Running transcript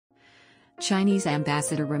Chinese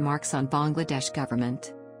ambassador remarks on Bangladesh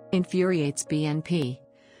government. Infuriates BNP.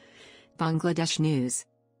 Bangladesh news.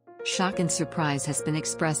 Shock and surprise has been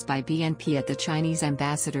expressed by BNP at the Chinese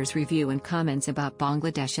ambassador's review and comments about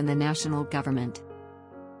Bangladesh and the national government.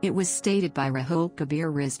 It was stated by Ruhul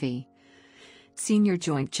Kabir Rizvi, Senior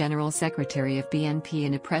Joint General Secretary of BNP,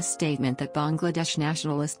 in a press statement that Bangladesh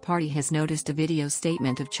Nationalist Party has noticed a video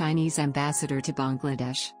statement of Chinese ambassador to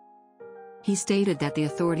Bangladesh. He stated that the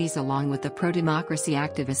authorities along with the pro-democracy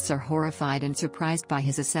activists are horrified and surprised by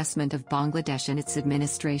his assessment of Bangladesh and its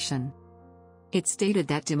administration. It stated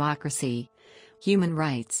that democracy, human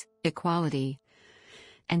rights, equality,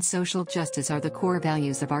 and social justice are the core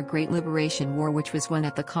values of our great liberation war, which was won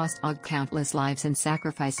at the cost of countless lives and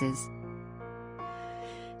sacrifices.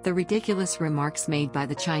 The ridiculous remarks made by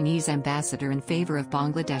the Chinese ambassador in favor of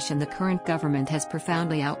Bangladesh and the current government has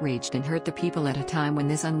profoundly outraged and hurt the people at a time when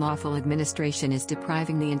this unlawful administration is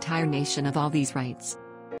depriving the entire nation of all these rights.